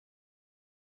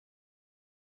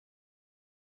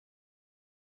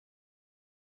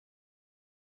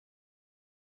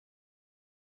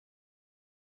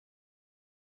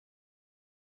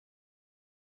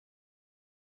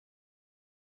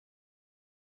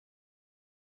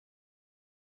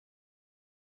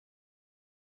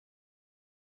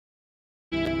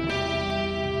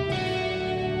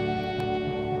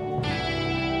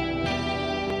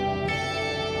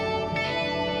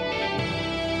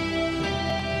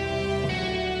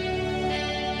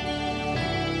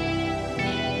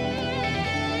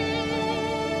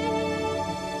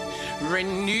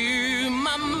Renew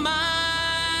my mind,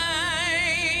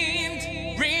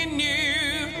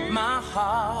 renew my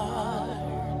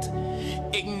heart,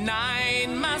 ignite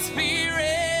my spirit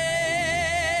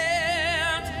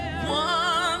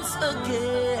once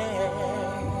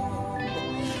again,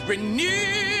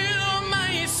 renew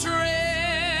my strength,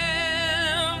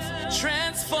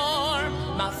 transform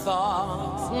my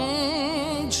thoughts.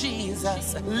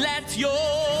 Jesus, let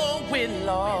your will,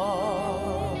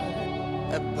 Lord,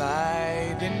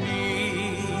 abide in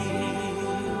me.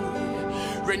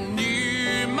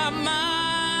 Renew my mind,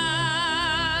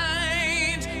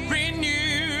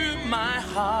 renew my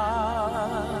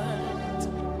heart,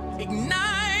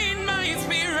 ignite my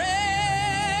spirit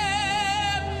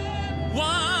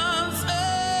once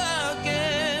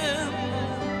again,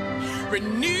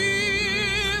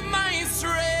 renew my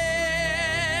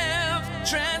strength,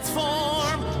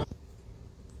 transform.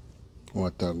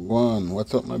 What a one.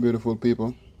 What's up, my beautiful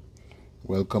people?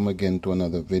 Welcome again to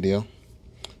another video.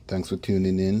 Thanks for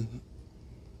tuning in,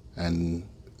 and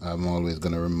I'm always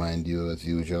going to remind you, as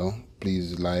usual,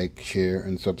 please like, share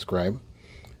and subscribe,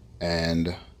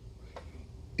 and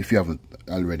if you haven't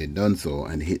already done so,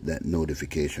 and hit that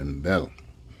notification bell.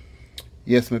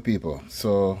 Yes, my people,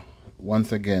 so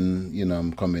once again,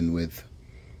 I'm coming with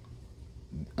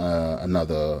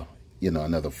another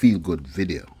feel-good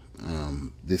video.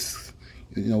 This,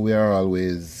 we are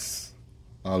always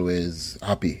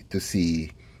happy to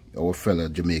see our fellow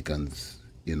Jamaicans,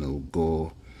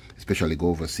 especially go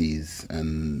overseas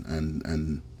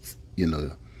and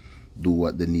do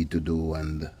what they need to do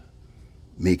and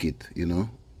make it,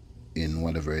 in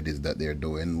whatever it is that they're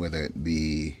doing, whether it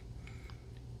be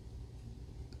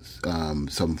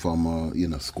some form of,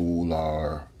 school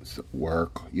or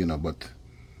work, but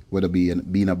whether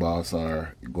being a boss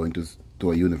or going to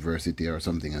a university or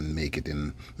something and making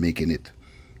it,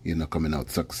 coming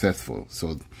out successful.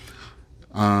 So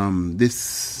this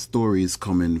story is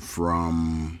coming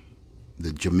from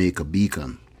the Jamaica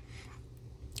Beacon,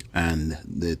 and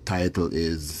the title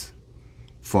is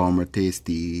Former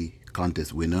Tasty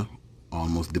Contest Winner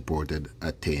Almost Deported,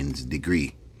 Attains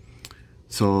Degree.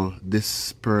 So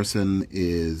this person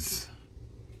his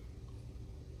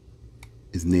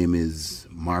name is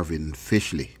Marvin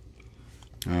Fishley.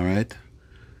 All right.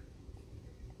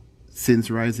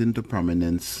 Since rising to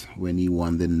prominence when he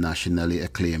won the nationally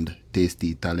acclaimed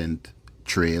Tasty Talent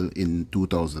Trail in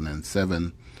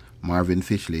 2007, Marvin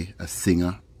Fishley, a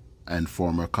singer and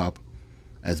former cop,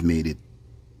 has made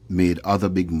other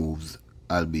big moves,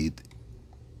 albeit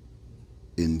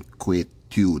in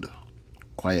quietude,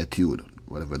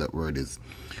 whatever that word is.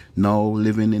 Now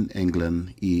living in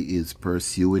England, he is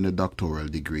pursuing a doctoral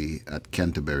degree at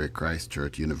Canterbury Christ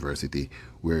Church University,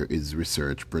 where his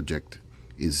research project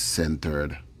is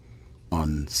centered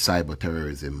on cyber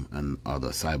terrorism and other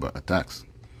cyber attacks.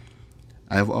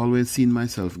 I have always seen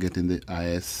myself getting to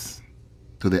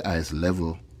the highest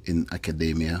level in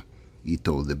academia, he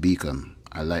told the Beacon.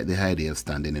 I like the idea of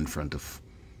standing in front of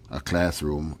a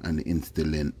classroom and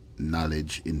instilling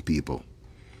knowledge in people.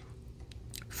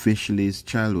 Fishley's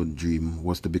childhood dream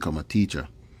was to become a teacher.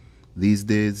 These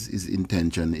days, his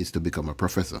intention is to become a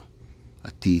professor, a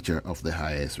teacher of the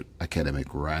highest academic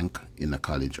rank in a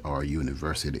college or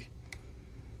university.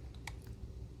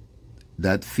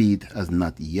 That feat has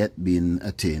not yet been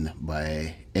attained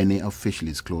by any of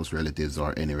Fishley's close relatives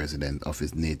or any resident of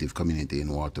his native community in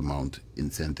Watermount in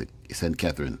St.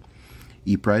 Catherine.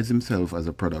 He prides himself as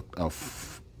a product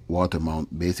of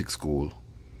Watermount Basic School,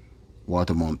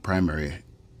 Watermount Primary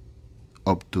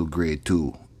up to grade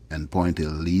 2, and Point Hill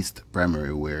Least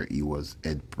Primary, where he was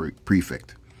head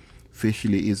prefect.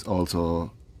 Fishley is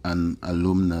also an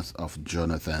alumnus of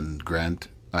Jonathan Grant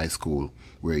High School,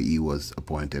 where he was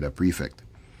appointed a prefect.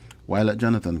 While at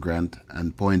Jonathan Grant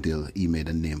and Point Hill, he made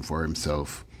a name for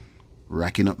himself,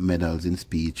 racking up medals in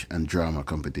speech and drama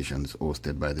competitions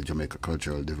hosted by the Jamaica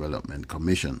Cultural Development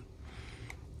Commission.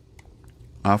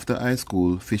 After high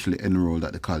school, Fishley enrolled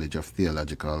at the College of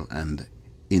Theological and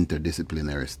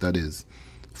Interdisciplinary Studies,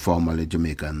 formerly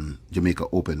Jamaica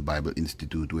Open Bible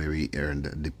Institute, where he earned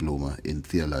a diploma in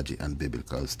theology and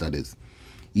biblical studies.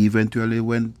 He eventually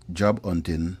went job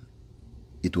hunting.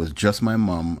 It was just my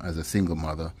mom, as a single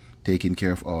mother, taking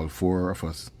care of all 4 of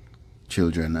us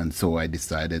children, and so I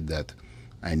decided that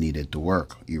I needed to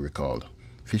work, he recalled.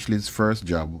 Fishley's first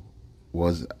job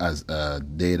was as a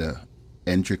data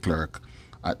entry clerk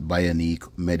at Bionic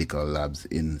Medical Labs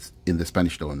in the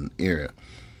Spanish Town area.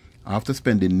 After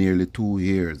spending nearly 2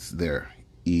 years there,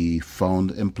 he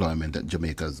found employment at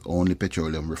Jamaica's only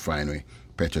petroleum refinery,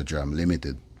 Petrodram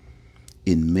Limited.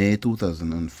 In May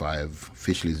 2005,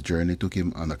 Fishley's journey took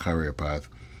him on a career path.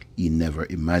 he never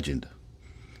imagined.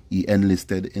 He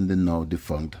enlisted in the now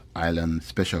defunct Island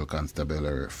Special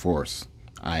Constabulary Force,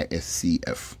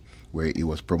 ISCF, where he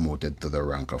was promoted to the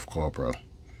rank of corporal.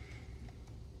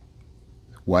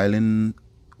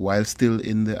 While still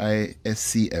in the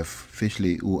ISCF,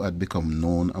 Fishley, who had become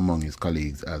known among his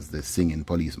colleagues as the singing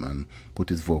policeman, put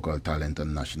his vocal talent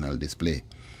on national display.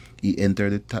 He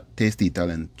entered the Tasty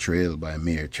Talent trail by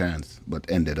mere chance, but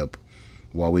ended up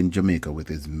wowing Jamaica with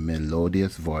his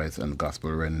melodious voice and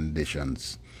gospel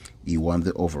renditions. He won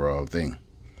the overall thing.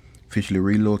 Fishley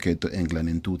relocated to England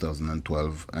in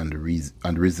 2012 and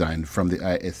resigned from the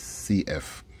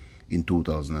ISCF in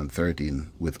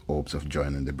 2013 with hopes of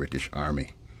joining the British Army.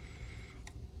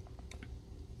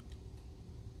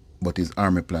 But his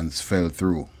army plans fell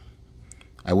through.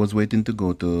 I was waiting to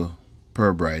go to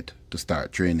Purbright to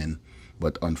start training,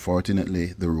 but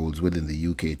unfortunately the rules within the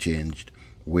UK changed,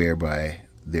 whereby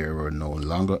they were no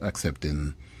longer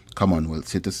accepting Commonwealth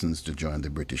citizens to join the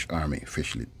British Army,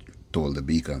 Fishley told the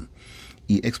Beacon.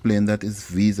 He explained that his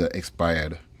visa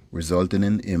expired, resulting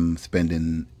in him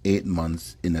spending 8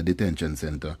 months in a detention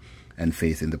center and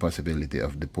facing the possibility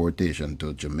of deportation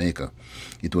to Jamaica.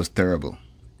 It was terrible.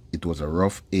 It was a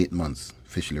rough 8 months,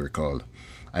 Fishley recalled.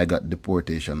 I got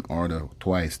deportation order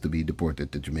twice to be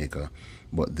deported to Jamaica,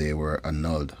 but they were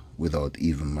annulled without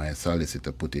even my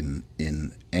solicitor putting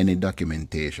in any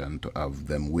documentation to have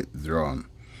them withdrawn.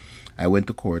 I went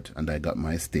to court and I got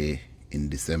my stay in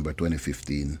December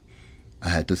 2015. I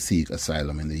had to seek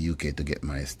asylum in the UK to get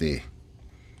my stay.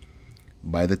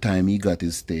 By the time he got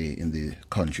his stay in the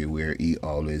country where he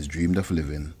always dreamed of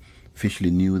living,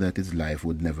 Fishley knew that his life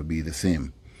would never be the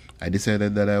same. I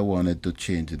decided that I wanted to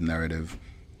change the narrative.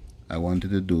 I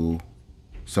wanted to do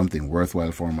something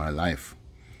worthwhile for my life.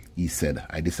 He said,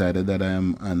 I decided that I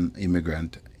am an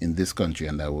immigrant in this country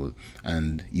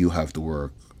and you have to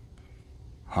work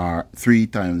hard 3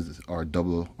 times or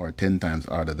double or 10 times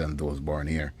harder than those born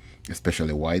here,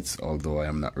 especially whites, although I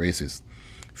am not racist.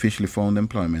 Fishley found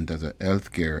employment as a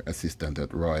healthcare assistant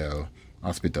at Royal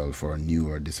Hospital for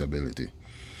Newer Disability.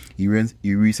 He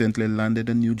recently landed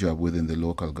a new job within the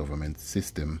local government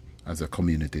system as a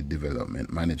community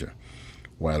development manager.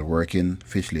 While working,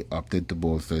 Fishley opted to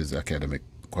bolster his academic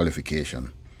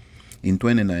qualification. In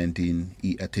 2019,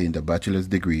 he attained a bachelor's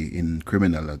degree in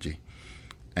criminology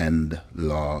and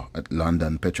law at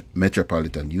London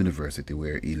Metropolitan University,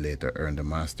 where he later earned a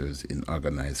master's in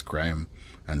organized crime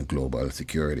and global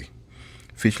security.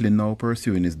 Fishley, now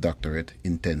pursuing his doctorate,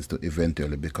 intends to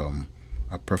eventually become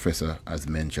a professor, as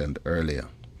mentioned earlier.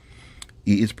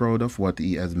 He is proud of what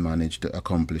he has managed to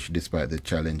accomplish despite the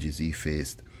challenges he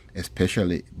faced,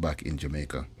 especially back in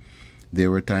Jamaica.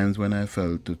 There were times when I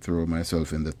felt to throw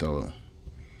myself in the towel.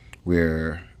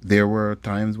 There were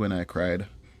times when I cried.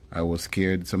 I was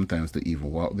scared sometimes to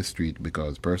even walk the street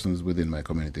because persons within my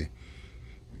community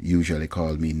usually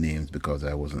called me names because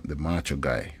I wasn't the macho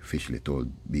guy, Fishley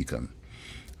told Beacon.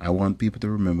 I want people to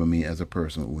remember me as a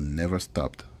person who never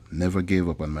stopped, never gave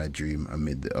up on my dream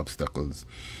amid the obstacles,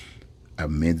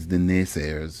 amidst the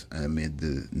naysayers, amid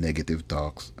the negative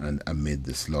talks, and amid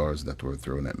the slurs that were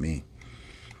thrown at me.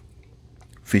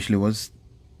 Fishley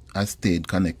has stayed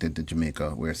connected to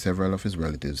Jamaica, where several of his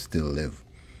relatives still live.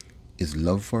 His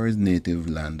love for his native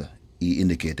land, he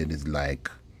indicated, is like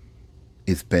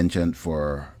his penchant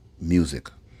for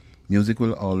music. Music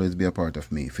will always be a part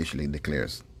of me, Fishley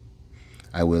declares.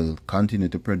 I will continue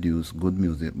to produce good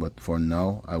music, but for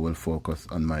now I will focus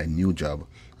on my new job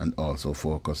and also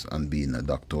focus on being a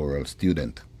doctoral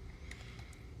student.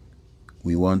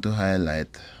 We want to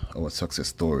highlight our success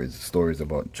stories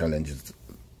about challenges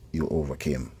you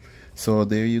overcame. So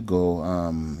there you go.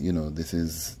 This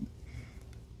is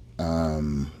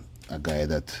a guy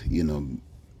that,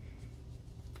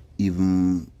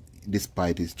 even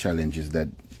despite his challenges that,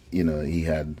 he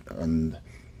had and,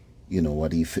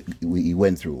 what he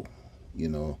went through,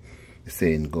 the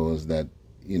saying goes that,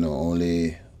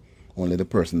 only the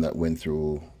person that went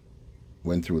through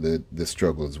the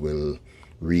struggles will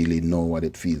really know what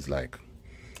it feels like.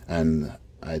 And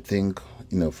I think,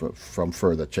 from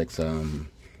further checks,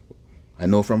 I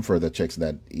know from further checks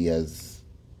that he has,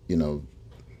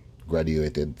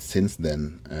 graduated since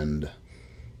then, and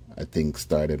I think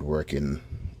started working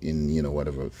in,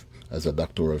 whatever, as a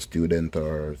doctoral student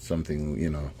or something,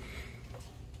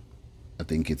 I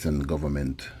think it's in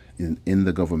government, in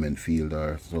the government field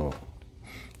or so,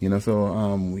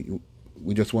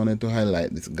 we just wanted to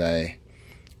highlight this guy.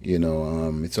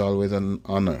 It's always an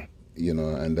honor,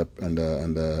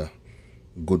 and a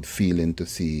good feeling to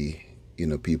see,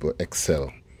 people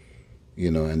excel,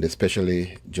 and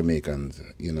especially Jamaicans,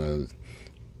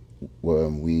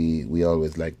 we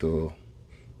always like to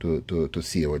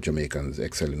see our Jamaicans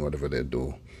excel in whatever they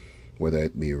do, whether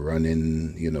it be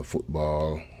running,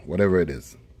 football, whatever it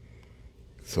is.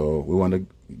 So we want to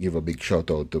give a big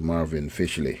shout out to Marvin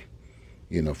Fishley,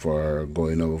 for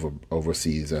going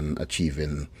overseas and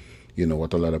achieving,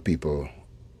 what a lot of people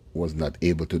was not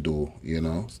able to do,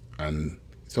 and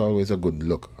it's always a good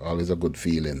look, always a good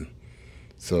feeling.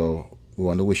 So we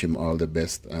want to wish him all the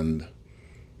best, and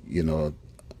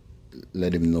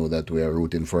let him know that we are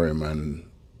rooting for him, and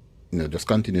just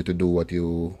continue to do what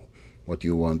you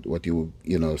want, what you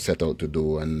set out to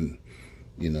do, and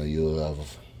you'll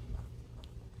have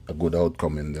a good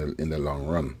outcome in the long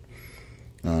run.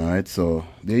 All right, so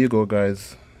there you go,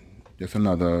 guys. Just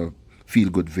another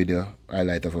feel-good video,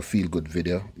 highlight of a feel-good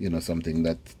video, something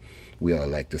that we all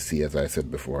like to see, as I said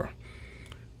before.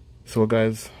 So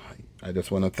guys, I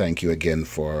just want to thank you again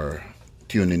for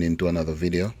tuning into another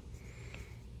video.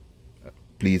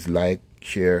 Please like,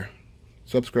 share,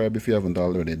 subscribe if you haven't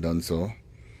already done so,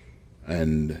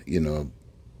 and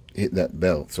hit that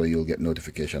bell so you'll get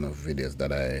notification of videos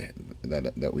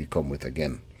that we come with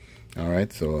again. All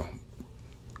right, so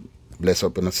bless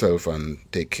up on yourself and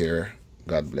take care.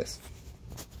 God bless.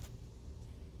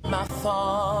 My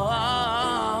thought,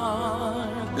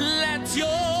 let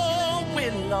your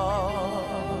will,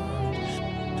 Lord,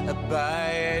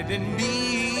 abide in me.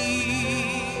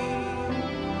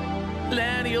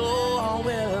 Let your